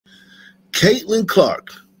Caitlin Clark,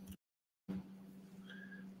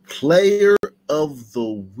 Player of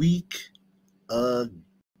the Week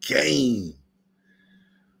again.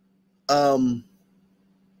 A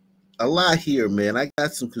lot here, man. I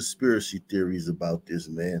got some conspiracy theories about this,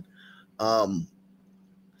 man.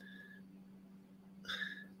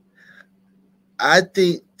 I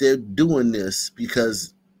think they're doing this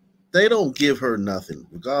because they don't give her nothing,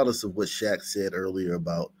 regardless of what Shaq said earlier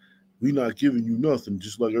about we not giving you nothing,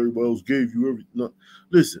 just like everybody else gave you everything. No.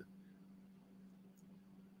 Listen,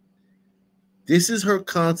 this is her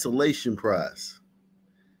consolation prize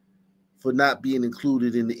for not being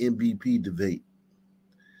included in the MVP debate.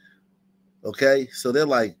 Okay, so they're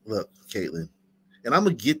like, look, Caitlin, and I'm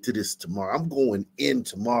gonna get to this tomorrow. I'm going in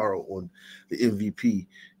tomorrow on the MVP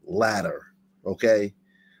ladder. Okay,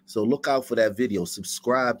 so look out for that video.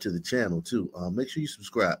 Subscribe to the channel too. Make sure you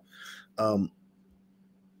subscribe.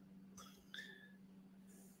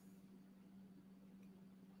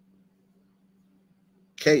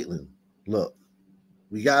 Caitlin, look,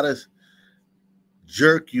 we gotta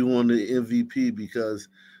jerk you on the MVP because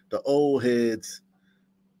the old heads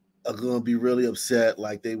are going to be really upset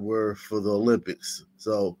like they were for the Olympics.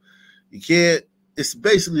 So you can't, it's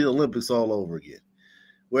basically the Olympics all over again.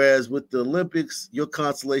 Whereas with the Olympics, your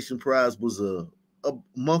consolation prize was a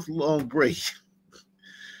month-long break.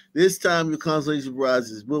 This time your consolation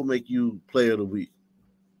prizes will make you Player of the Week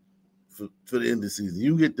for the end of the season.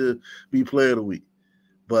 You get to be Player of the Week,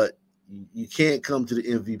 but you can't come to the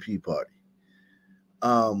MVP party.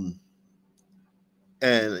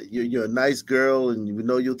 And you're a nice girl, and you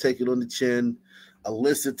know you'll take it on the chin.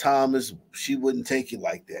 Alyssa Thomas, she wouldn't take it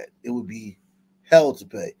like that. It would be hell to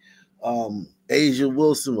pay. Asia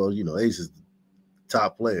Wilson, well, you know, Asia's the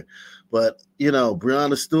top player. But, you know,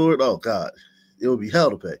 Breanna Stewart, oh, God, it would be hell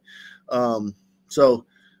to pay. So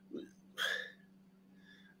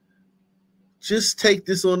just take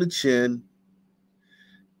this on the chin,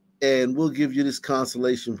 and we'll give you this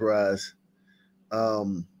consolation prize.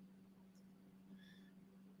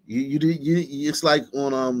 It's like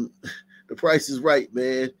on The Price is Right,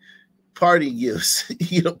 man. Party gifts,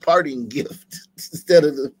 parting gift instead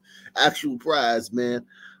of the actual prize, man.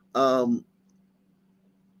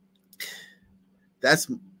 That's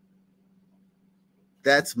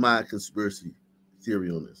my conspiracy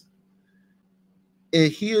theory on this.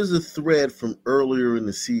 And here's a thread from earlier in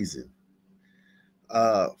the season,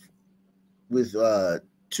 with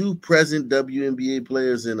two present WNBA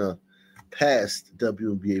players and a past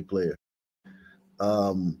WNBA player.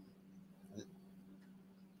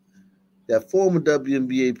 That former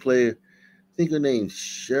WNBA player, I think her name's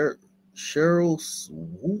Cheryl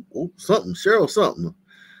something.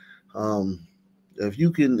 If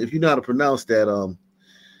you know how to pronounce that,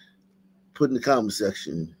 put in the comment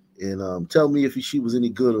section and tell me if she was any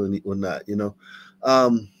good or not.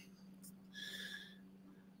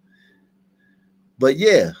 But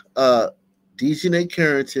yeah, Dijonai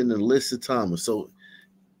Carrington and Alyssa Thomas. So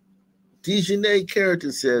Dijonai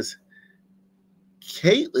Carrington says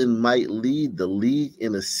Caitlin might lead the league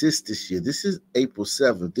in assists this year. This is April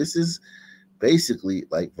 7th. This is basically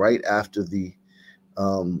like right after the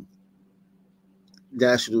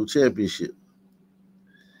national championship.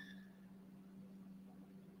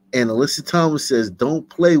 And Alyssa Thomas says, "Don't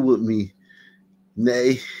play with me,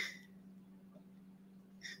 Nay."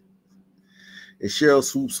 And Cheryl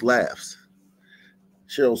Swoops laughs.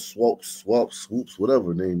 Cheryl Swoops, whatever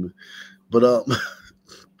her name is. But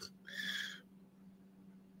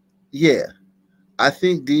yeah, I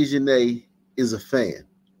think Dijonai is a fan.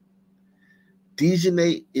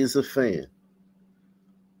 Dijonai is a fan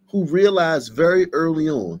who realized very early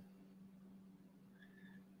on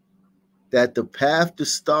that the path to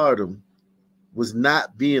stardom was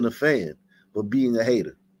not being a fan, but being a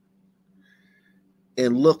hater.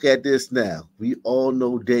 And look at this now. We all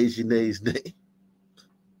know Dijonai's name.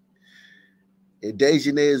 And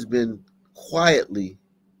Dijonai has been quietly,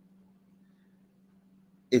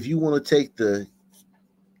 if you want to take the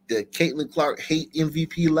Caitlin Clark hate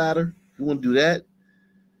MVP ladder, if you want to do that,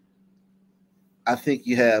 I think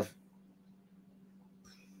you have,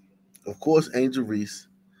 of course, Angel Reese.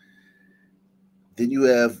 Then you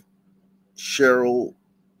have Cheryl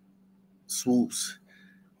Swoops.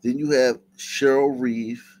 Then you have Cheryl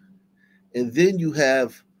Reeve. And then you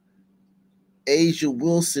have Asia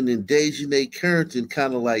Wilson and Dijonai Carrington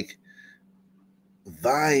kind of like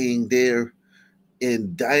vying there,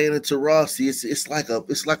 and Diana Taurasi. It's like a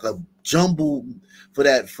jumble for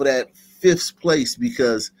that fifth place,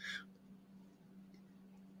 because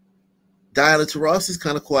Diana Taurasi's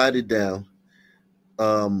kind of quieted down.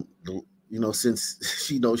 Since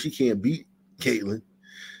she knows she can't beat Caitlin.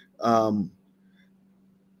 um,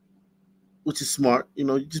 which is smart.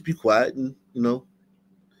 You just be quiet and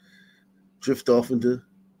drift off into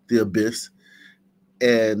the abyss.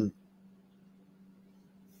 And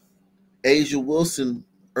Asia Wilson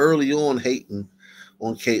early on hating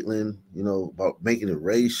on Caitlyn, about making it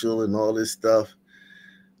racial and all this stuff,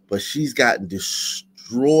 but she's gotten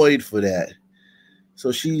destroyed for that.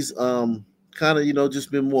 So she's kind of just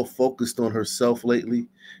been more focused on herself lately.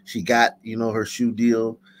 She got her shoe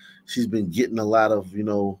deal. She's been getting a lot of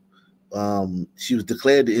she was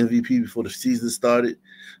declared the MVP before the season started.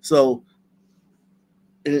 So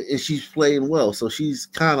and she's playing well. So she's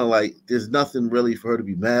kind of like there's nothing really for her to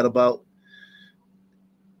be mad about.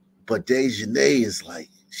 But Dijonai is like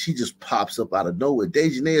she just pops up out of nowhere.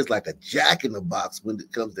 Dijonai is like a jack in the box when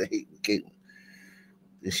it comes to hating Caitlyn.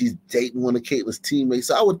 And she's dating one of Caitlyn's teammates.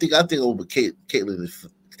 So I think over Caitlyn is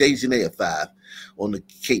Dijonai at 5 on the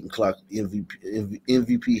Caitlyn Clark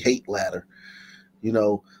MVP hate ladder.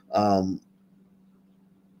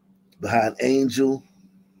 Behind Angel.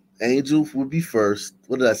 Angel would be first.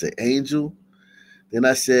 What did I say? Angel. Then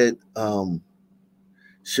I said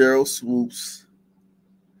Cheryl Swoops,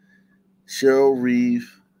 Cheryl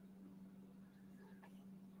Reeve,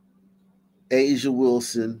 Asia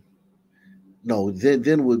Wilson. No,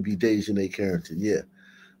 then would be Dijonai Carrington. Yeah.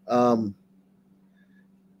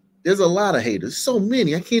 There's a lot of haters. So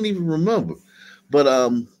many. I can't even remember. But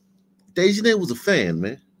Dijonai was a fan,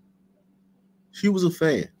 man. She was a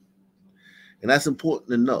fan. And that's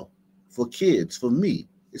important to know. For kids, for me,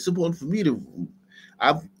 it's important for me to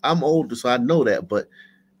I'm older, so I know that, but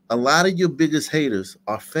a lot of your biggest haters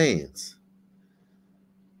are fans.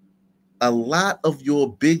 A lot of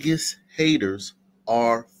your biggest haters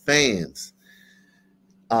are fans.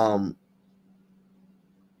 And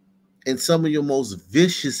some of your most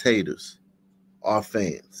vicious haters are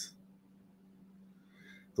fans.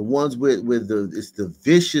 The ones with it's the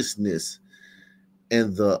viciousness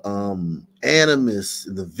and the animus,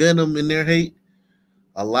 the venom in their hate.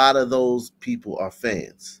 A lot of those people are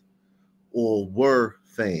fans or were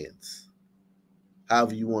fans.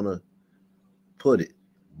 However you want to put it.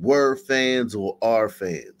 Were fans or are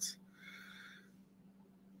fans.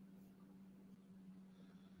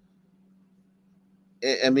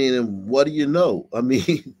 I mean, and what do you know? I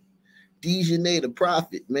mean, Dijonai the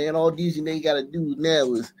prophet, man. All Dijonai got to do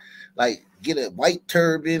now is like get a white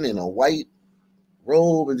turban and a white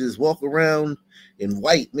robe and just walk around in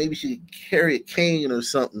white. Maybe she could carry a cane or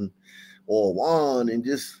something or a wand and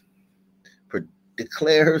just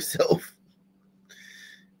declare herself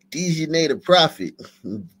Dijonai the prophet.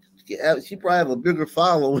 She probably have a bigger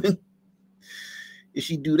following if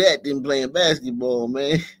she do that than playing basketball,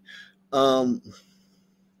 man.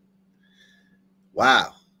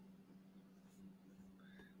 Wow.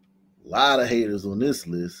 A lot of haters on this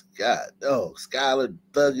list. God, Skylar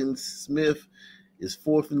Thuggins Smith is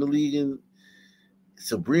 4th in the league. And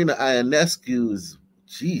Sabrina Ionescu is,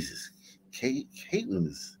 Jesus, Caitlyn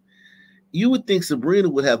is. You would think Sabrina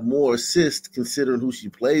would have more assists considering who she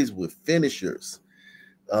plays with. Finishers.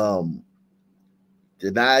 Denaja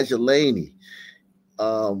Laney.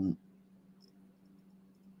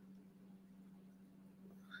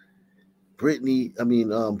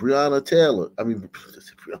 Breonna Taylor.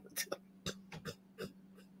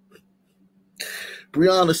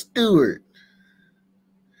 Breonna Stewart.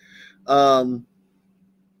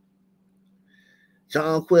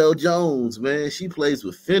 Jonquel Jones, man, she plays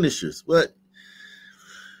with finishers, but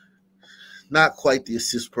not quite the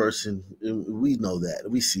assist person. And we know that.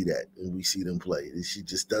 We see that, and we see them play. And she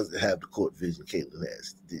just doesn't have the court vision Caitlyn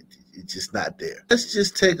has. It's just not there. Let's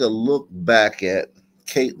just take a look back at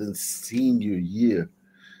Caitlyn's senior year,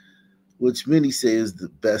 which many say is the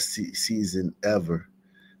best season ever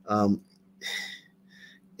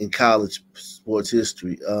in college sports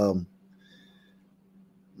history.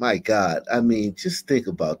 My God, I mean, just think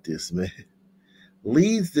about this, man.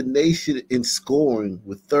 Leads the nation in scoring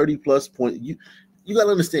with 30-plus points. You got to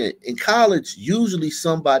understand, in college, usually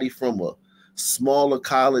somebody from a smaller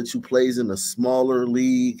college who plays in a smaller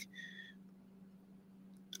league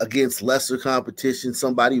against lesser competition,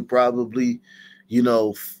 somebody who probably,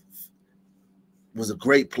 was a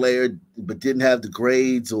great player but didn't have the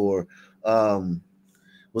grades or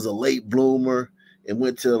was a late bloomer and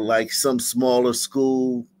went to like some smaller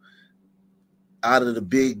school out of the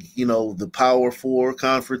big, the Power 4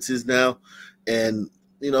 conferences now, and,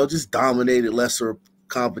 just dominated lesser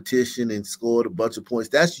competition and scored a bunch of points.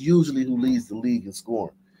 That's usually who leads the league in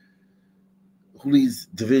scoring, who leads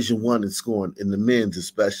Division I in scoring, in the men's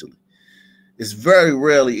especially. It's very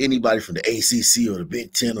rarely anybody from the ACC or the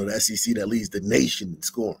Big Ten or the SEC that leads the nation in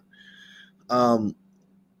scoring.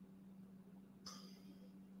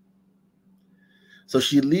 So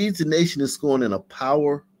she leads the nation in scoring in a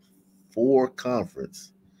Power 4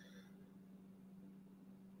 conference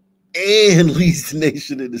and leads the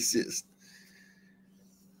nation in assists.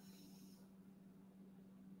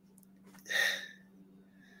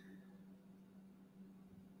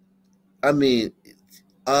 I mean, it's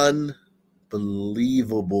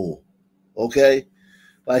unbelievable. Okay?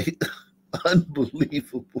 Like,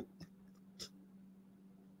 unbelievable.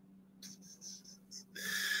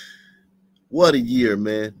 What a year,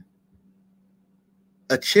 man.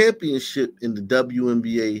 A championship in the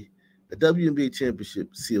WNBA, a WNBA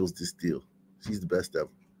championship seals this deal. She's the best ever.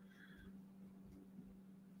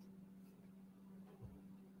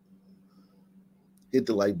 Hit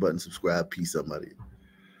the like button, subscribe. Peace, somebody.